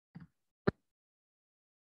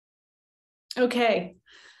Okay.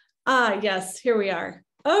 Yes, here we are.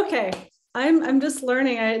 Okay. I'm just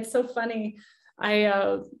learning. It's so funny.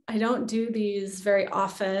 I don't do these very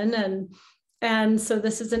often, and so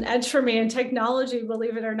this is an edge for me. And technology,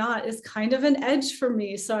 believe it or not, is kind of an edge for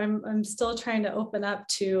me. So I'm still trying to open up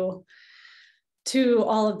to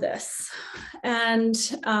all of this. And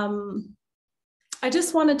I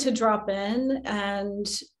just wanted to drop in and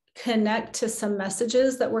connect to some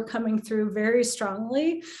messages that were coming through very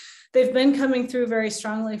strongly. They've been coming through very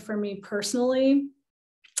strongly for me personally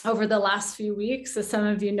over the last few weeks. As some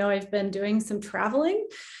of you know, I've been doing some traveling,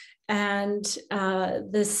 and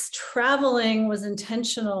this traveling was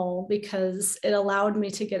intentional because it allowed me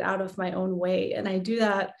to get out of my own way. And I do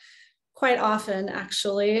that quite often,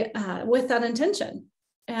 actually, with that intention.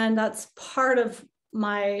 And that's part of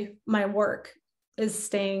my work, is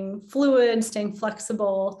staying fluid, staying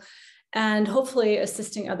flexible, and hopefully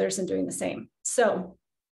assisting others in doing the same. So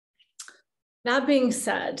that being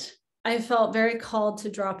said, I felt very called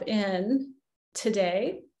to drop in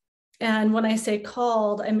today. And when I say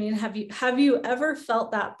called, I mean, have you ever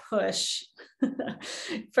felt that push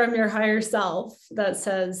from your higher self that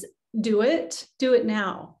says, do it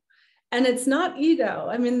now? And it's not ego.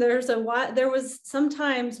 I mean, there was some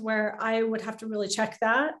times where I would have to really check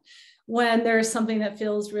that when there's something that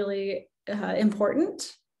feels really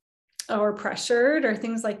important or pressured or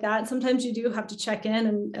things like that. Sometimes you do have to check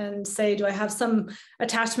in and say, do I have some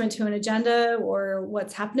attachment to an agenda or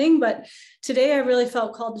what's happening? But today I really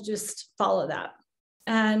felt called to just follow that.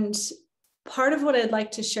 And part of what I'd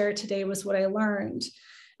like to share today was what I learned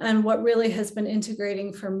and what really has been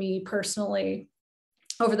integrating for me personally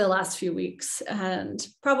over the last few weeks and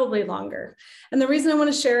probably longer. And the reason I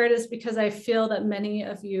want to share it is because I feel that many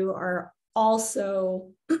of you are also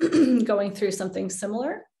going through something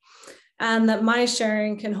similar, and that my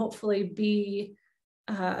sharing can hopefully be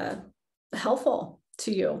helpful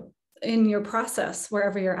to you in your process,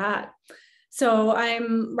 wherever you're at. So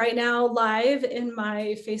I'm right now live in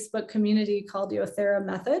my Facebook community called Yothera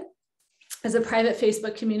Method, as a private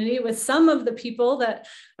Facebook community with some of the people that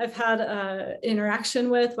I've had interaction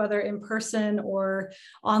with, whether in person or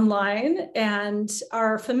online, and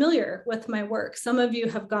are familiar with my work. Some of you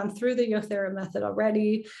have gone through the Yothera Method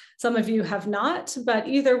already. Some of you have not, but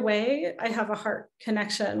either way, I have a heart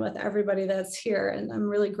connection with everybody that's here, and I'm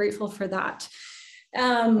really grateful for that.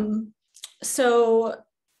 So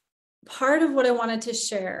part of what I wanted to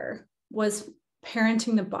share was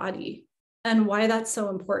parenting the body and why that's so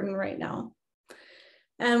important right now.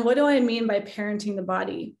 And what do I mean by parenting the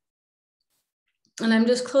body? And I'm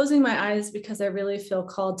just closing my eyes because I really feel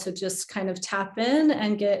called to just kind of tap in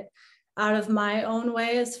and get out of my own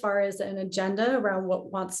way as far as an agenda around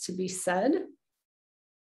what wants to be said.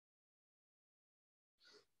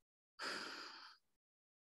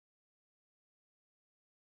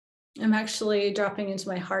 I'm actually dropping into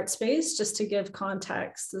my heart space just to give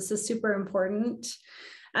context. This is super important,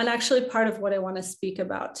 and actually part of what I want to speak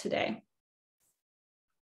about today.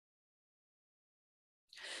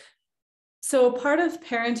 So part of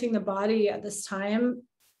parenting the body at this time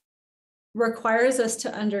requires us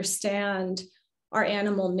to understand our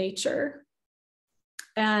animal nature,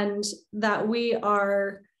 and that we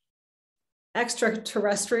are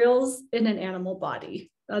extraterrestrials in an animal body.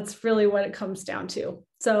 That's really what it comes down to.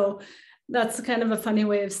 So that's kind of a funny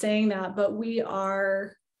way of saying that, but we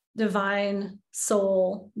are divine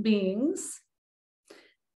soul beings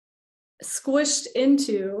squished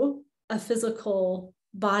into a physical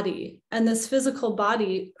body. And this physical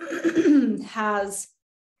body has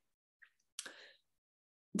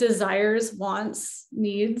desires, wants,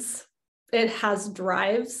 needs. It has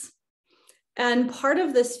drives. And part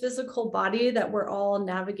of this physical body that we're all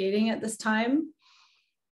navigating at this time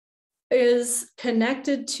is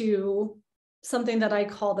connected to something that I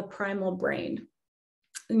call the primal brain.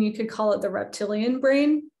 And you could call it the reptilian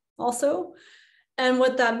brain also. And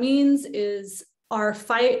what that means is our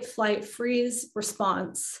fight, flight, freeze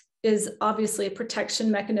response is obviously a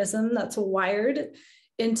protection mechanism that's wired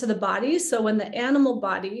into the body. So when the animal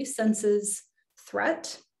body senses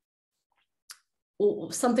threat,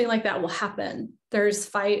 something like that will happen. There's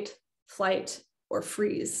fight, flight, or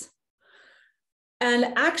freeze.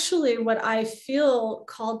 And actually, what I feel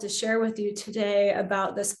called to share with you today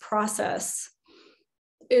about this process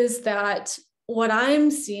is that what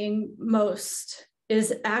I'm seeing most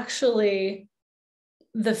is actually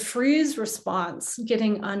the freeze response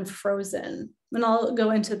getting unfrozen. And I'll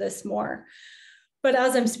go into this more. But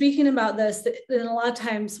as I'm speaking about this, then a lot of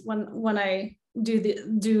times when I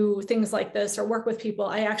do things like this or work with people,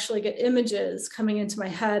 I actually get images coming into my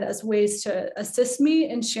head as ways to assist me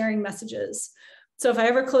in sharing messages. So if I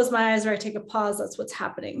ever close my eyes or I take a pause, that's what's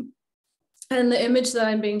happening. And the image that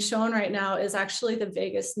I'm being shown right now is actually the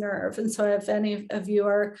vagus nerve. And so if any of you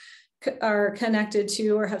are connected to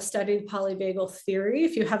or have studied polyvagal theory,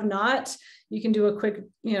 if you have not, you can do a quick,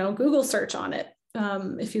 Google search on it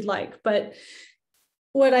if you'd like. But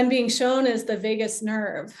what I'm being shown is the vagus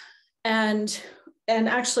nerve. And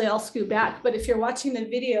actually I'll scoot back, but if you're watching the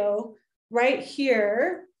video right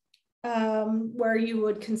here, where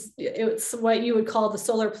it's what you would call the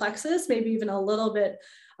solar plexus, maybe even a little bit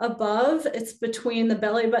above, it's between the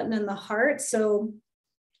belly button and the heart. So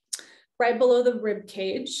right below the rib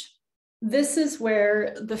cage, this is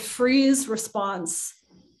where the freeze response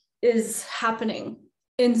is happening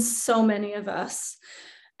in so many of us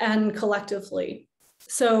and collectively.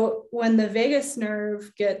 So when the vagus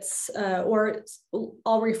nerve gets, or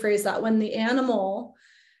I'll rephrase that, when the animal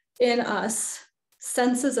in us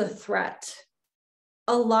senses a threat,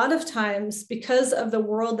 a lot of times because of the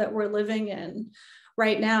world that we're living in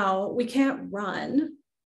right now, we can't run,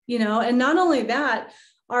 and not only that,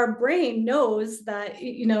 our brain knows that,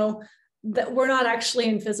 that we're not actually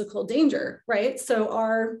in physical danger, right? So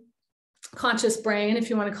our conscious brain, if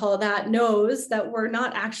you want to call it that, knows that we're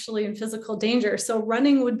not actually in physical danger. So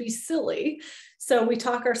running would be silly. So we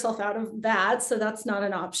talk ourselves out of that. So that's not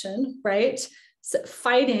an option, right? So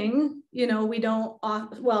fighting, we don't,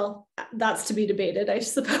 well, that's to be debated, I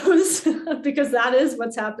suppose, because that is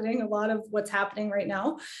what's happening. A lot of what's happening right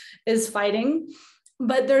now is fighting.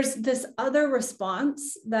 But there's this other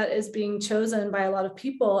response that is being chosen by a lot of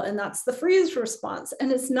people, and that's the freeze response.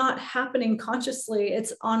 And it's not happening consciously.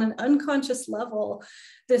 It's on an unconscious level,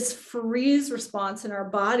 this freeze response in our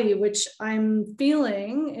body, which I'm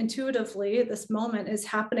feeling intuitively at this moment is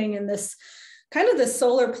happening in this kind of the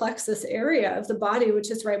solar plexus area of the body, which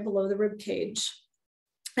is right below the rib cage.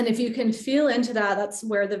 And if you can feel into that, that's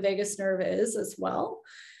where the vagus nerve is as well.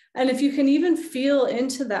 And if you can even feel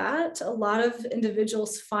into that, a lot of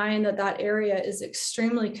individuals find that that area is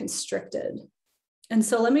extremely constricted. And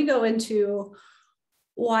so let me go into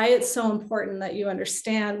why it's so important that you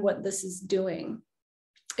understand what this is doing.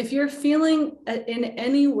 If you're feeling in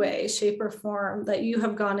any way, shape, or form that you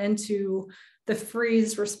have gone into the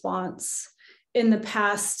freeze response in the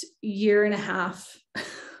past year and a half,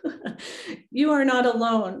 you are not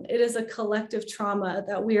alone. It is a collective trauma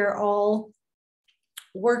that we are all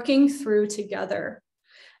working through together.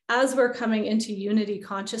 As we're coming into unity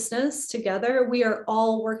consciousness together, we are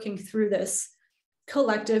all working through this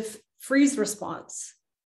collective freeze response.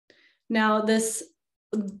 Now, this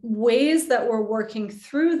ways that we're working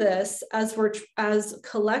through this as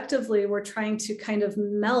collectively we're trying to kind of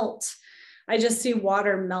melt. I just see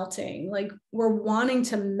water melting, like we're wanting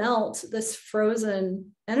to melt this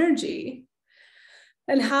frozen energy.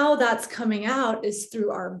 And how that's coming out is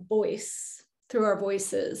through our voice, through our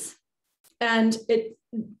voices. And it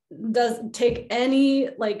doesn't take any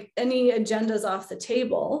agendas off the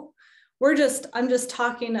table. I'm just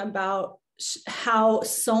talking about how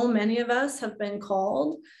so many of us have been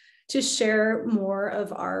called to share more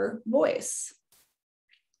of our voice.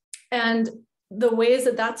 And the ways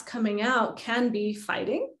that that's coming out can be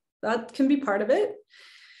fighting. That can be part of it.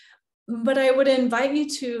 But I would invite you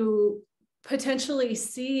to potentially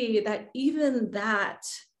see that even that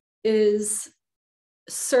is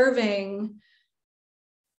serving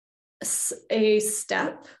a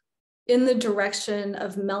step in the direction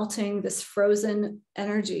of melting this frozen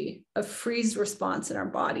energy of freeze response in our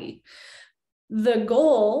body. The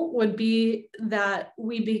goal would be that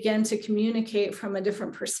we begin to communicate from a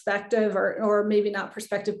different perspective, or maybe not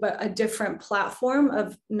perspective, but a different platform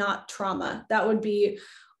of not trauma. That would be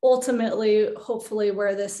ultimately, hopefully,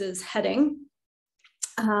 where this is heading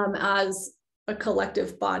as a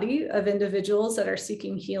collective body of individuals that are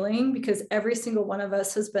seeking healing, because every single one of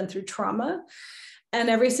us has been through trauma. And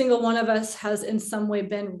every single one of us has in some way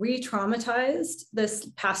been re-traumatized this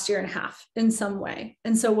past year and a half in some way.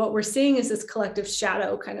 And so what we're seeing is this collective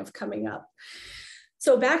shadow kind of coming up.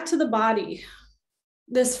 So back to the body,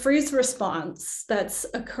 this freeze response that's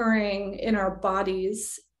occurring in our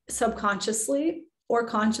bodies subconsciously or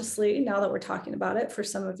consciously, now that we're talking about it for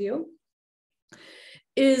some of you,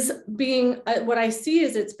 is being, what I see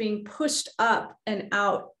is it's being pushed up and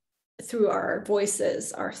out through our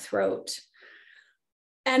voices, our throat.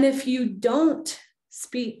 And if you don't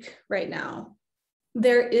speak right now,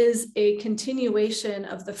 there is a continuation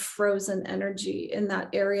of the frozen energy in that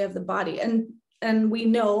area of the body. And we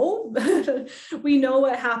know, we know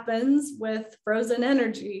what happens with frozen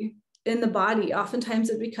energy in the body.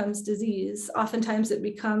 Oftentimes it becomes disease. Oftentimes it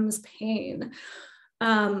becomes pain.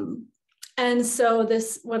 And so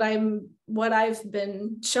this, what I've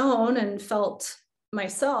been shown and felt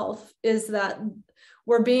myself is that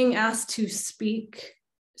we're being asked to speak,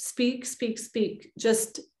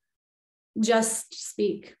 just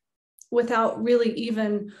speak, without really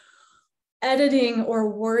even editing or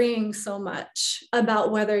worrying so much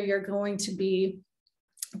about whether you're going to be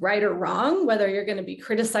right or wrong, whether you're going to be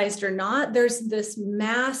criticized or not. There's this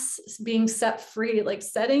mass being set free, like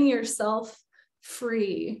setting yourself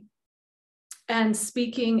free and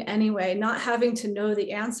speaking anyway, not having to know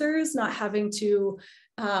the answers, not having to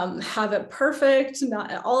have it perfect,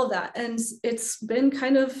 not all of that. And it's been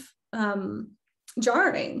kind of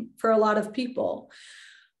jarring for a lot of people.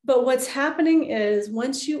 But what's happening is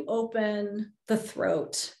once you open the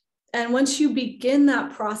throat, and once you begin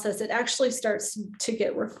that process, it actually starts to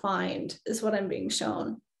get refined, is what I'm being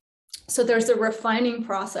shown. So there's a refining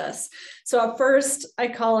process. So at first, I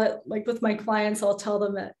call it, like with my clients, I'll tell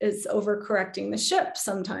them it's overcorrecting the ship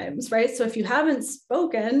sometimes, right? So if you haven't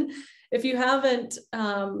spoken, if you haven't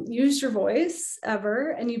used your voice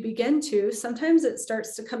ever, and you begin to, sometimes it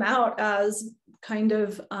starts to come out as kind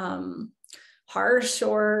of harsh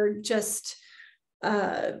or just,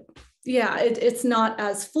 it's not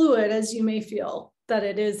as fluid as you may feel that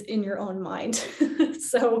it is in your own mind.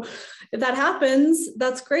 So if that happens,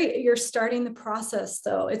 that's great. You're starting the process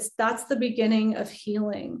though. That's the beginning of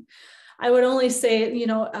healing. I would only say,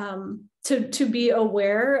 to be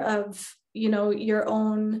aware of, your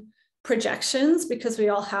own projections, because we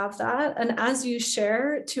all have that. And as you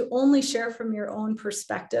share, to only share from your own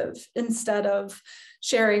perspective instead of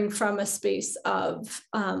sharing from a space of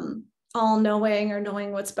all knowing or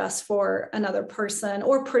knowing what's best for another person,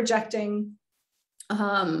 or projecting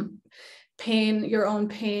pain, your own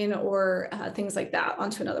pain, or things like that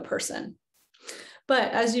onto another person.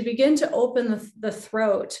 But as you begin to open the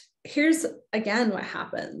throat, here's again what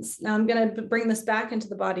happens. Now I'm going to bring this back into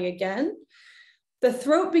the body again. The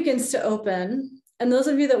throat begins to open, and those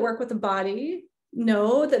of you that work with the body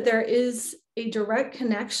know that there is a direct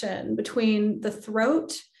connection between the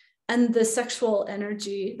throat and the sexual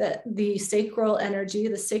energy, that the sacral energy,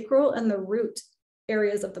 the sacral and the root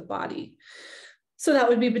areas of the body. So that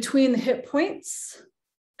would be between the hip points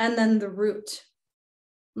and then the root,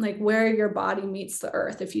 like where your body meets the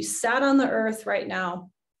earth. If you sat on the earth right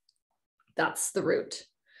now, that's the root.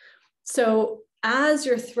 So as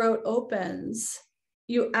your throat opens,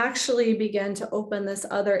 you actually begin to open this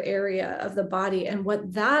other area of the body. And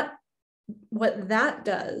what that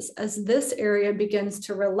does, as this area begins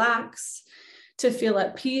to relax, to feel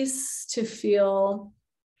at peace, to feel,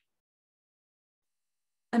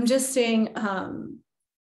 I'm just seeing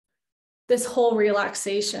this whole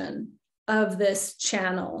relaxation of this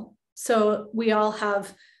channel. So we all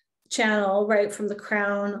have channel, right, from the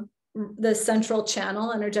crown, the central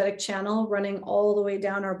channel, energetic channel, running all the way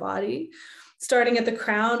down our body, starting at the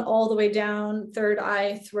crown, all the way down, third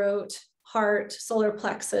eye, throat, heart, solar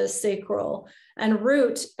plexus, sacral, and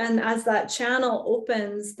root. And as that channel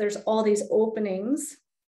opens, there's all these openings.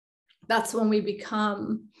 That's when we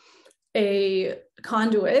become a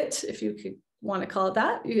conduit, if you could want to call it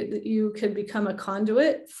that. You could become a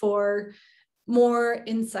conduit for more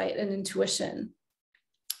insight and intuition.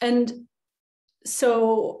 And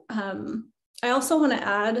so I also want to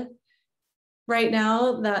add right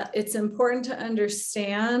now that it's important to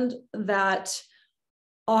understand that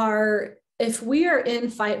if we are in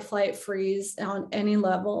fight, flight, freeze on any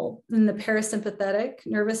level, then the the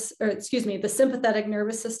sympathetic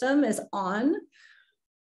nervous system is on.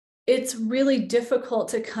 It's really difficult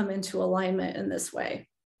to come into alignment in this way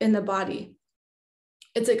in the body.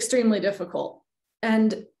 It's extremely difficult.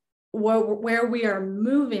 And where we are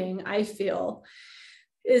moving, I feel,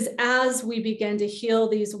 is as we begin to heal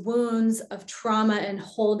these wounds of trauma and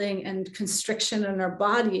holding and constriction in our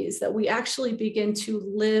bodies, that we actually begin to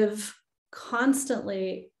live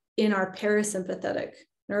constantly in our parasympathetic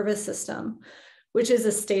nervous system, which is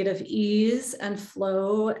a state of ease and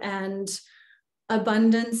flow and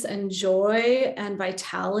abundance and joy and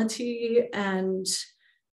vitality and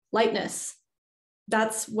lightness.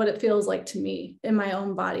 That's what it feels like to me in my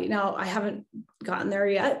own body. Now, I haven't gotten there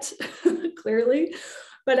yet, clearly,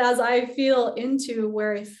 but as I feel into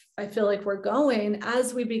where I feel like we're going,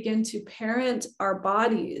 as we begin to parent our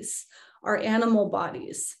bodies, our animal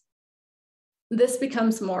bodies, this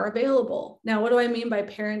becomes more available. Now, what do I mean by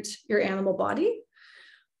parent your animal body?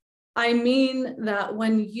 I mean that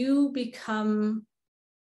when you become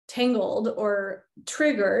tangled or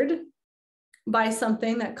triggered by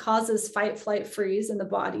something that causes fight, flight, freeze in the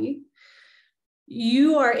body,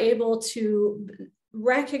 you are able to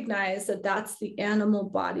recognize that that's the animal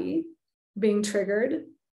body being triggered,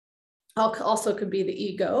 Also could be the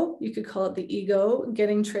ego. You could call it the ego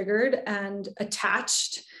getting triggered and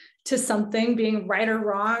attached to something being right or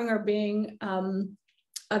wrong or being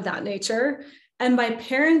of that nature. And by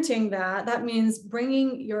parenting that, that means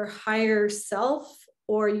bringing your higher self,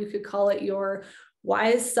 or you could call it your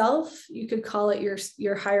wise self, you could call it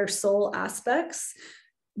your higher soul aspects,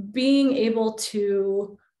 being able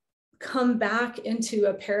to come back into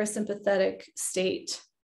a parasympathetic state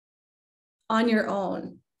on your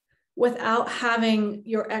own, without having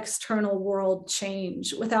your external world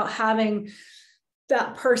change, without having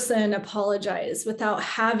that person apologize, without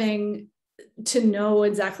having to know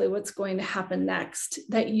exactly what's going to happen next,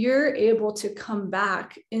 that you're able to come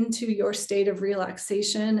back into your state of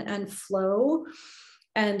relaxation and flow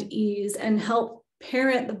and ease and help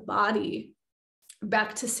parent the body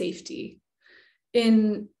back to safety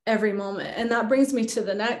in every moment. And that brings me to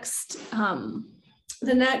the next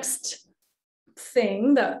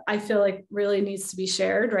thing that I feel like really needs to be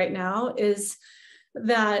shared right now, is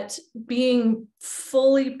that being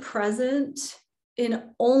fully present in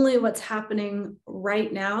only what's happening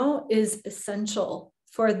right now is essential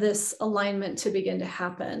for this alignment to begin to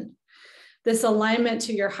happen. This alignment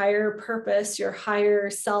to your higher purpose, your higher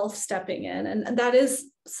self stepping in. And that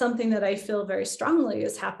is something that I feel very strongly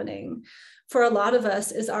is happening for a lot of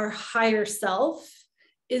us, is our higher self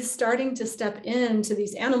is starting to step into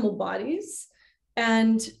these animal bodies,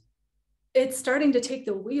 and it's starting to take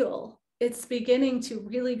the wheel. It's beginning to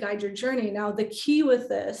really guide your journey. Now, the key with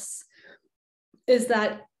this is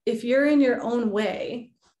that if you're in your own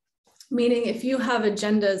way, meaning if you have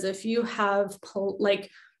agendas, if you have like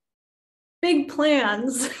big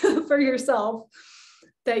plans for yourself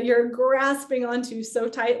that you're grasping onto so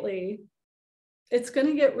tightly, it's going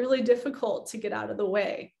to get really difficult to get out of the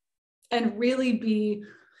way and really be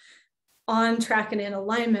on track and in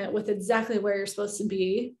alignment with exactly where you're supposed to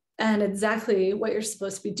be and exactly what you're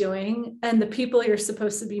supposed to be doing and the people you're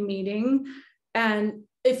supposed to be meeting. And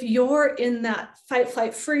if you're in that fight,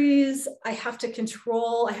 flight, freeze, I have to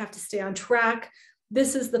control, I have to stay on track,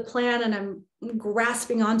 this is the plan and I'm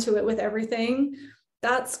grasping onto it with everything,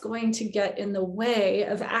 that's going to get in the way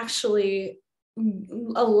of actually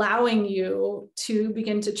allowing you to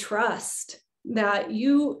begin to trust that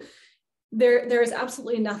there is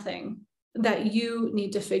absolutely nothing that you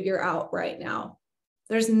need to figure out right now.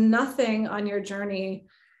 There's nothing on your journey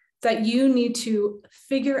that you need to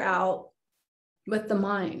figure out with the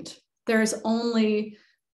mind. There's only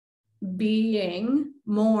being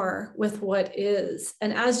more with what is.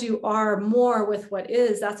 And as you are more with what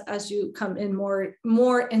is, that's as you come in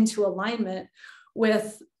more into alignment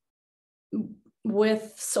with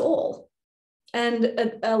soul.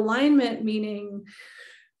 And alignment meaning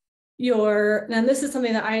and this is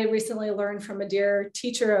something that I recently learned from a dear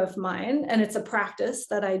teacher of mine, and it's a practice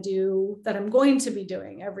that I do, that I'm going to be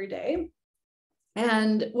doing every day.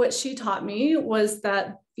 And what she taught me was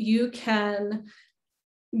that you can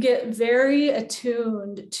get very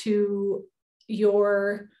attuned to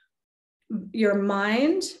your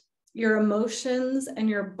mind, your emotions, and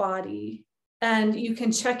your body. And you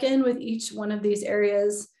can check in with each one of these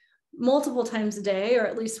areas multiple times a day, or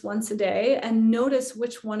at least once a day, and notice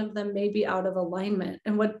which one of them may be out of alignment.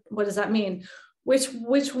 And what does that mean? Which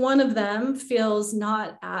one of them feels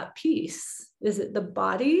not at peace? Is it the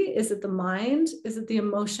body? Is it the mind? Is it the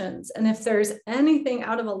emotions? And if there's anything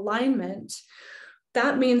out of alignment,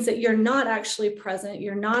 that means that you're not actually present.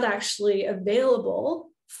 You're not actually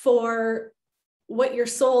available for what your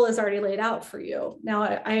soul has already laid out for you. Now,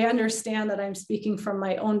 I understand that I'm speaking from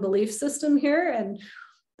my own belief system here, and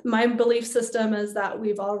my belief system is that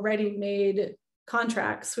we've already made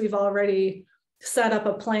contracts. We've already set up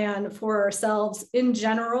a plan for ourselves in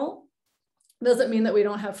general. Doesn't mean that we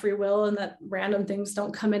don't have free will and that random things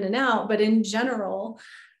don't come in and out, but in general,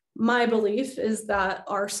 my belief is that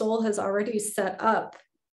our soul has already set up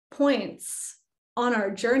points on our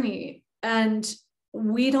journey, and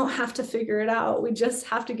we don't have to figure it out. We just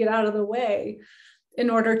have to get out of the way in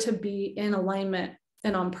order to be in alignment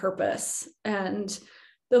and on purpose. And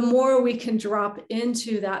the more we can drop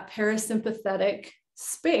into that parasympathetic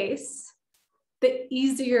space, the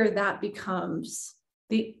easier that becomes,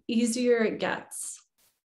 the easier it gets.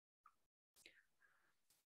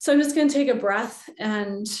 So I'm just going to take a breath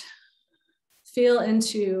and feel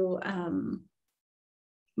into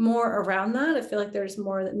more around that. I feel like there's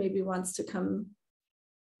more that maybe wants to come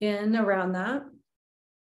in around that.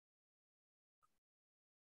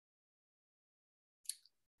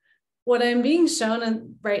 What I'm being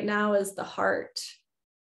shown right now is the heart,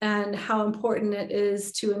 and how important it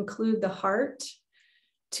is to include the heart,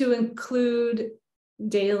 to include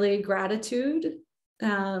daily gratitude,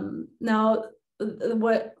 Now,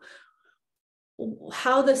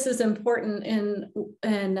 how this is important in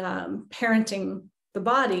parenting the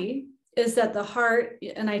body is that the heart,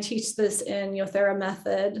 and I teach this in Yothera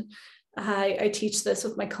Method. I teach this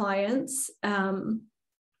with my clients, and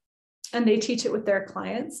they teach it with their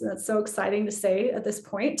clients. And that's so exciting to say at this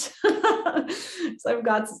point. So I've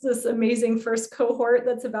got this amazing first cohort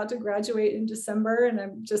that's about to graduate in December, and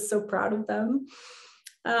I'm just so proud of them.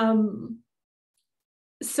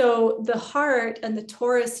 So the heart and the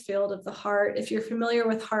torus field of the heart, if you're familiar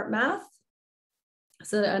with heart math,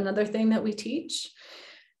 so another thing that we teach.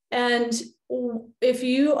 And if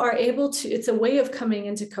you are able to, it's a way of coming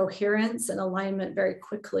into coherence and alignment very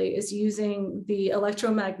quickly, is using the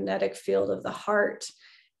electromagnetic field of the heart.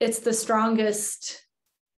 It's the strongest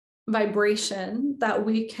vibration that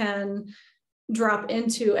we can drop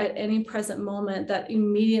into at any present moment that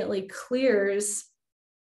immediately clears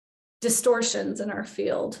distortions in our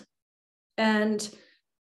field. And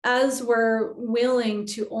as we're willing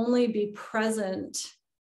to only be present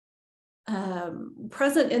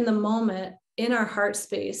in the moment in our heart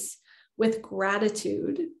space with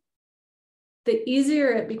gratitude, the easier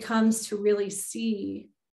it becomes to really see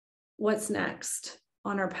what's next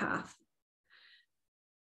on our path.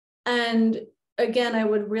 And again, I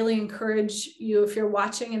would really encourage you, if you're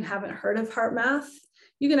watching and haven't heard of heart math,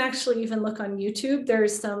 you can actually even look on YouTube.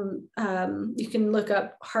 There's some, you can look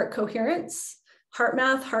up heart coherence, heart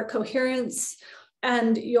math, heart coherence,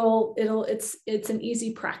 and it's an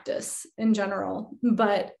easy practice in general.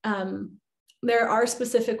 But there are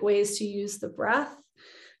specific ways to use the breath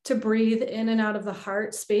to breathe in and out of the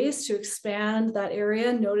heart space to expand that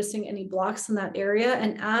area, noticing any blocks in that area.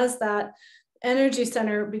 And as that energy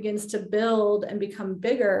center begins to build and become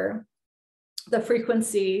bigger, the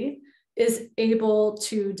frequency is able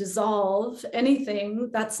to dissolve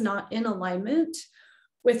anything that's not in alignment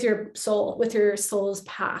with your soul, with your soul's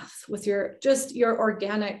path, with your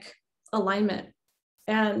organic alignment.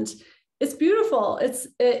 And it's beautiful.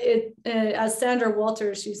 As Sandra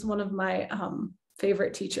Walters, she's one of my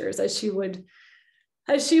favorite teachers, as she would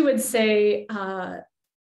say,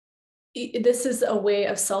 this is a way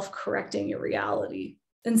of self-correcting your reality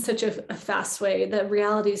in such a fast way that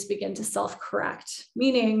realities begin to self-correct.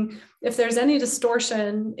 Meaning, if there's any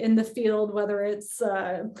distortion in the field, whether it's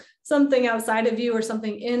something outside of you or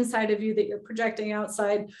something inside of you that you're projecting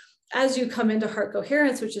outside, as you come into heart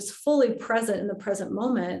coherence, which is fully present in the present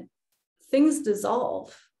moment, things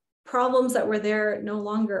dissolve. Problems that were there no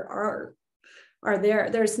longer are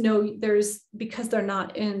there. Because they're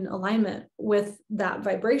not in alignment with that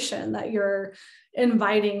vibration that you're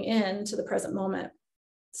inviting into the present moment.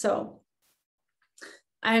 So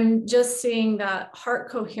I'm just seeing that heart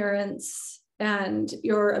coherence and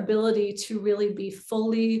your ability to really be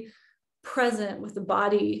fully present with the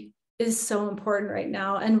body is so important right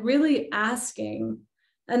now. And really asking,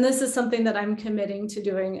 and this is something that I'm committing to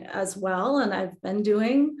doing as well, and I've been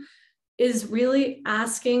doing, is really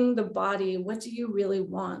asking the body, what do you really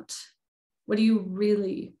want? What do you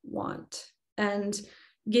really want? And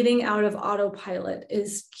getting out of autopilot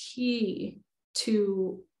is key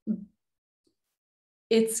to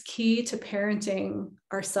parenting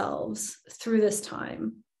ourselves through this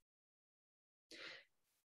time.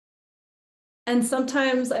 And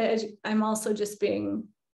sometimes I'm also just being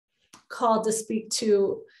called to speak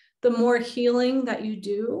to the more healing that you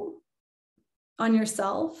do on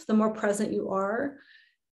yourself, the more present you are,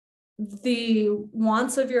 the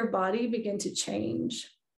wants of your body begin to change.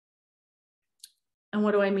 And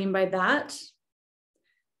what do I mean by that?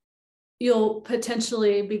 You'll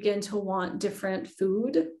potentially begin to want different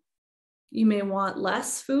food. You may want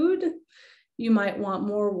less food. You might want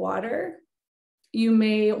more water. You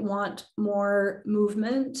may want more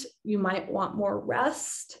movement. You might want more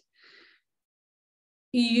rest.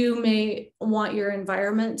 You may want your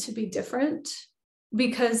environment to be different,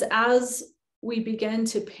 because as we begin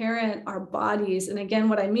to parent our bodies, and again,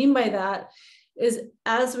 what I mean by that is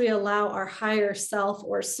as we allow our higher self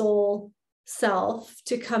or soul self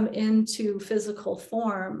to come into physical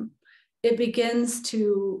form, it begins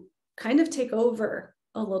to kind of take over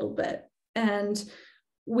a little bit. And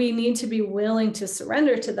we need to be willing to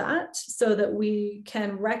surrender to that so that we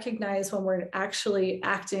can recognize when we're actually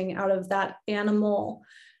acting out of that animal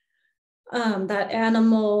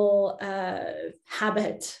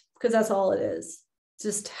habit, because that's all it is.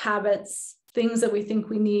 Just habits, things that we think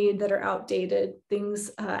we need that are outdated,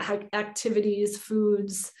 things, activities,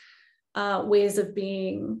 foods, ways of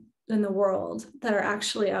being in the world that are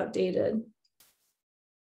actually outdated.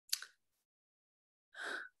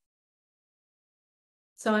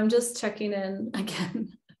 So I'm just checking in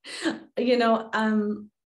again. You know,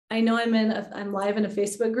 I know I'm live in a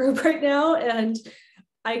Facebook group right now, and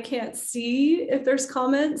I can't see if there's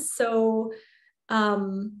comments. So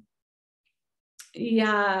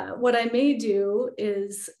yeah, what I may do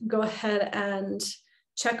is go ahead and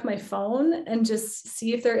check my phone and just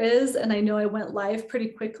see if there is. And I know I went live pretty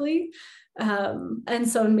quickly. And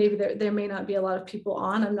so maybe there may not be a lot of people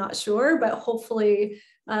on, I'm not sure, but hopefully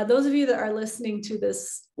those of you that are listening to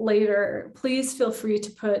this later, please feel free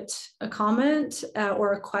to put a comment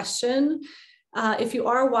or a question. If you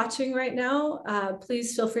are watching right now,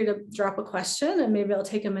 please feel free to drop a question, and maybe I'll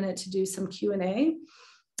take a minute to do some Q&A.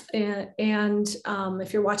 And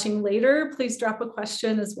if you're watching later, please drop a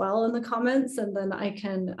question as well in the comments, and then I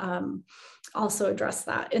can also address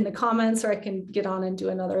that in the comments, or I can get on and do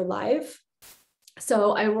another live.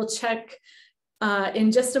 So I will check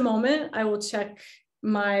in just a moment. I will check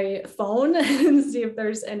my phone and see if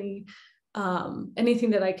there's anything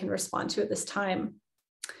that I can respond to at this time.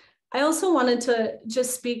 I also wanted to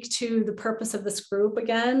just speak to the purpose of this group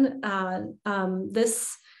again.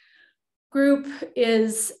 This group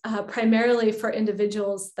is primarily for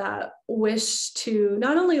individuals that wish to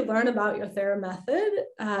not only learn about Yothera Method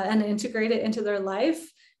and integrate it into their life.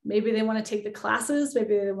 Maybe they want to take the classes,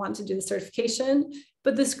 maybe they want to do the certification,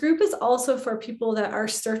 but this group is also for people that are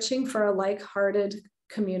searching for a like-hearted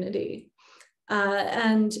community.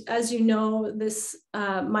 And as you know, this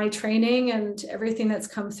my training and everything that's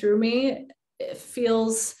come through me, it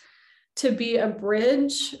feels to be a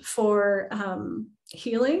bridge for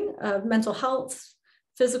healing of mental health,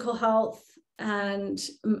 physical health, and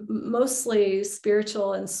mostly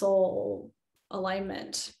spiritual and soul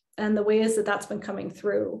alignment. And the ways that that's been coming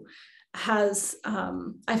through has,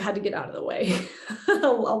 I've had to get out of the way a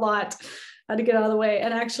lot, had to get out of the way.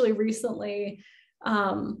 And actually recently,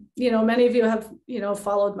 you know, many of you have, you know,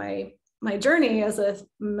 followed my journey as a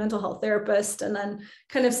mental health therapist, and then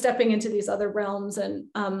kind of stepping into these other realms.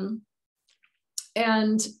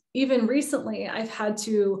 And even recently, I've had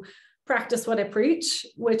to practice what I preach,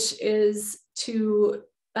 which is to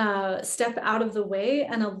step out of the way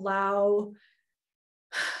and allow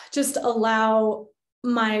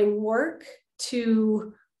my work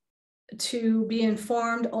to be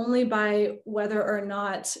informed only by whether or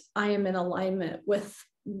not I am in alignment with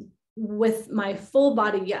my full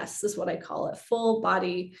body yes, is what I call it, full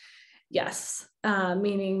body yes,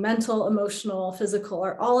 meaning mental, emotional, physical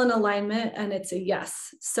are all in alignment, and it's a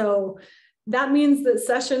yes. So that means that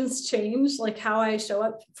sessions change, like how I show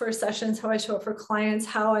up for sessions, how I show up for clients,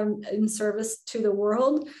 how I'm in service to the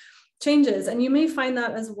world changes. And you may find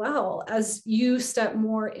that as well as you step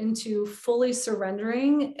more into fully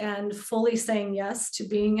surrendering and fully saying yes to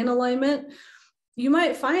being in alignment. You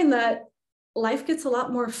might find that life gets a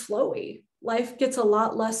lot more flowy, life gets a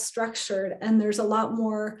lot less structured, and there's a lot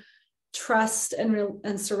more trust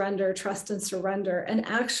and surrender, trust and surrender. And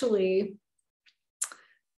actually,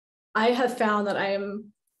 I have found that I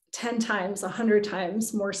am 10 times, 100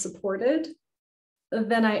 times more supported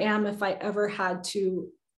than I am if I ever had to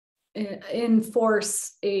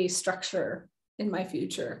enforce a structure in my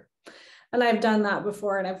future. And I've done that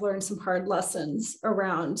before, and I've learned some hard lessons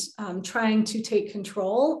around trying to take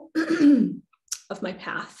control of my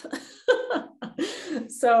path.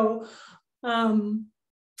 So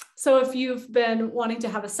if you've been wanting to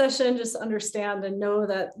have a session, just understand and know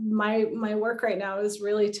that my work right now is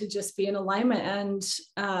really to just be in alignment,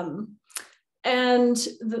 and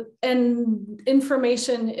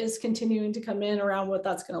information is continuing to come in around what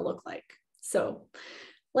that's going to look like. So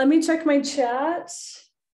let me check my chat.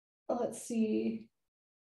 Let's see.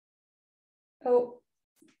 Oh,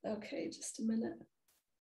 okay, just a minute.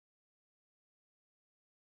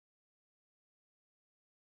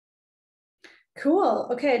 Cool.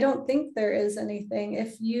 Okay, I don't think there is anything.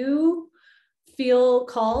 If you feel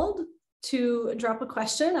called to drop a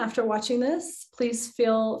question after watching this, please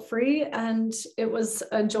feel free. And it was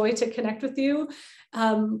a joy to connect with you.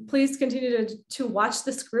 Please continue to watch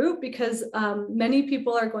this group, because many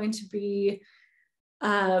people are going to be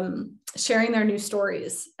sharing their new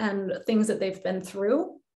stories and things that they've been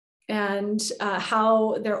through, and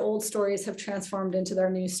how their old stories have transformed into their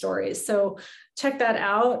new stories. So check that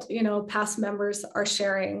out. You know, past members are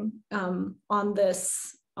sharing on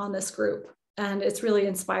this group, and it's really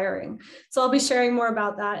inspiring. So I'll be sharing more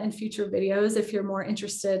about that in future videos if you're more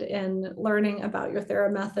interested in learning about your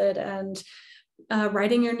Yothera method and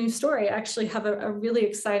writing your new story. I actually have a really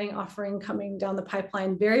exciting offering coming down the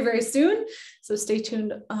pipeline very, very soon. So stay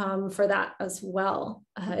tuned for that as well.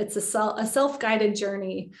 It's a self-guided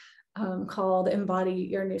journey called Embody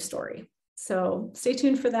Your New Story. So stay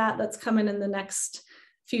tuned for that. That's coming in the next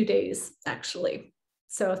few days, actually.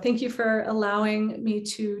 So thank you for allowing me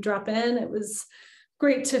to drop in. It was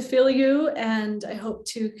great to feel you, and I hope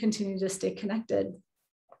to continue to stay connected.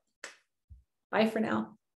 Bye for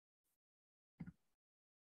now.